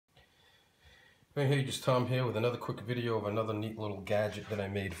Hey, just Tom here with another quick video of another neat little gadget that I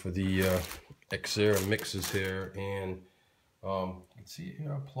made for the XR mixers here. And you can see it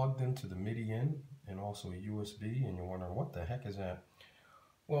here plugged into the MIDI in and also a USB, and you're wondering what the heck is that?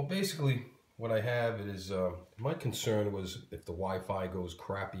 Well, basically what I have is my concern was if the Wi-Fi goes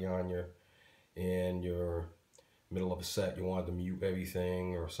crappy on you and you're middle of a set, you wanted to mute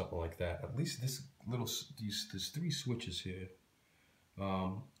everything or something like that. At least there's three switches here.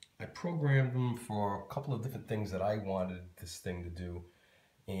 I programmed them for a couple of different things that I wanted this thing to do,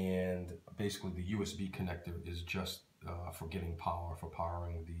 and basically the USB connector is just for getting power, for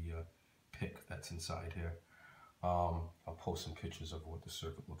powering the PIC that's inside here. I'll post some pictures of what the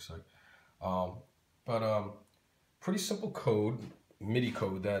circuit looks like. Pretty simple code, MIDI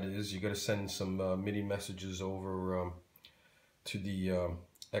code that is. You got to send some MIDI messages over to the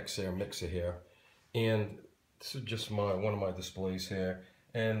XR mixer here, and this is just one of my displays here.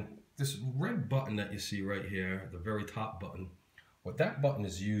 And this red button that you see right here, the very top button, what that button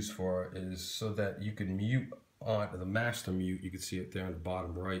is used for is so that you can mute on the master mute. You can see it there in the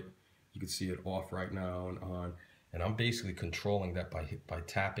bottom right. You can see it off right now and on. And I'm basically controlling that by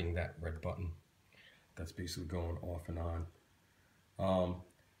tapping that red button. That's basically going off and on.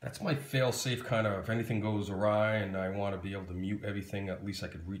 That's my fail-safe kind of, if anything goes awry and I want to be able to mute everything, at least I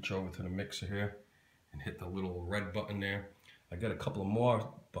could reach over to the mixer here and hit the little red button there. I got a couple of more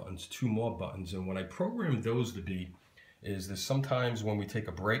buttons, two more buttons, and what I programmed those to be is that sometimes when we take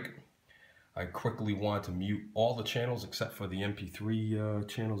a break, I quickly want to mute all the channels except for the MP3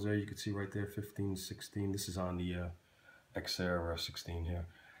 channels there. You can see right there, 15, 16. This is on the XR-16 here.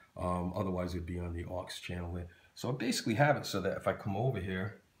 Otherwise, it'd be on the aux channel there. So I basically have it so that if I come over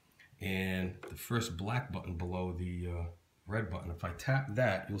here and the first black button below the red button, if I tap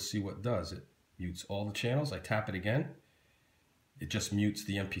that, you'll see what it does. It mutes all the channels. I tap it again. It just mutes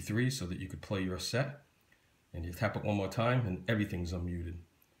the MP3 so that you could play your set. And you tap it one more time and everything's unmuted.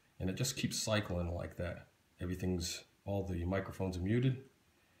 And it just keeps cycling like that. All the microphones are muted.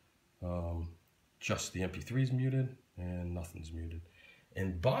 Just the MP3 is muted and nothing's muted.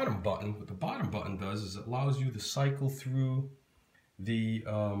 And bottom button, what the bottom button does is it allows you to cycle through the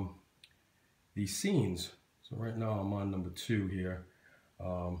scenes. So right now I'm on number 2 here.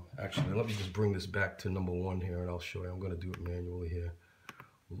 Actually, let me just bring this back to number 1 here and I'll show you. I'm going to do it manually here.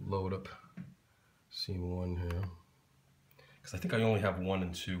 Load up scene 1 here. Because I think I only have 1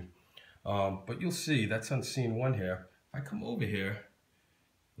 and 2. But you'll see that's on scene 1 here. If I come over here,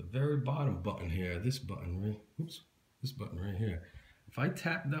 the very bottom button here, this button right here. If I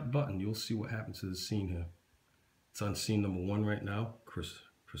tap that button, you'll see what happens to the scene here. It's on scene number 1 right now, Chris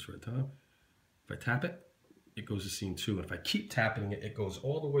Red Time. If I tap it, it goes to scene 2. And if I keep tapping it, it goes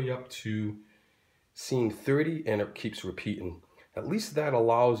all the way up to scene 30 and it keeps repeating. At least that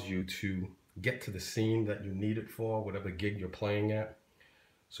allows you to get to the scene that you need it for, whatever gig you're playing at.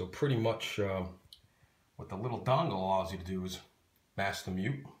 So pretty much what the little dongle allows you to do is master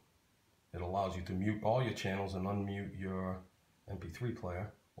mute. It allows you to mute all your channels and unmute your MP3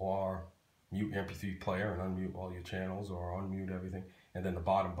 player, or mute your MP3 player and unmute all your channels, or unmute everything. And then the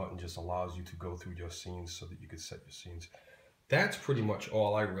bottom button just allows you to go through your scenes so that you could set your scenes. That's pretty much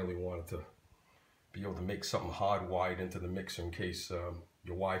all I really wanted to be able to make something hardwired into the mixer in case your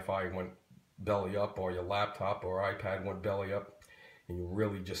Wi-Fi went belly up, or your laptop or iPad went belly up, and you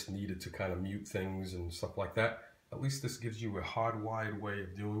really just needed to kind of mute things and stuff like that. At least this gives you a hardwired way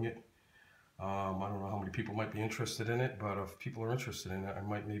of doing it. I don't know how many people might be interested in it, but if people are interested in it, I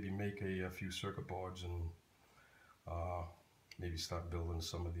might maybe make a few circuit boards and maybe start building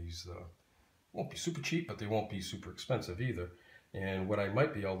some of these. Won't be super cheap, but they won't be super expensive either. And what I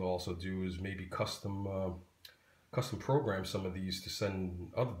might be able to also do is maybe custom program some of these to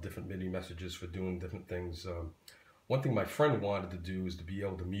send other different MIDI messages for doing different things. One thing my friend wanted to do is to be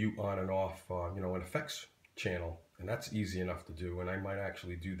able to mute on and off, an effects channel, and that's easy enough to do. And I might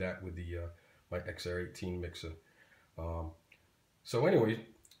actually do that with the my XR-18 mixer. So anyway,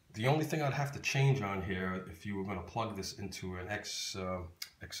 the only thing I'd have to change on here, if you were going to plug this into an the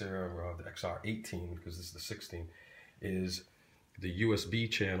XR-18, because this is the 16, is the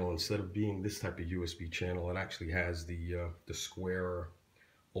USB channel. Instead of being this type of USB channel, it actually has the square,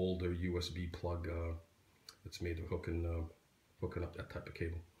 older USB plug that's made of hooking up that type of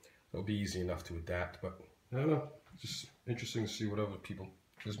cable. It'll be easy enough to adapt, but I don't know, it's just interesting to see what other people.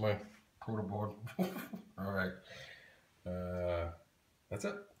 Here's my proto board. All right, that's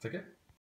it. Take it.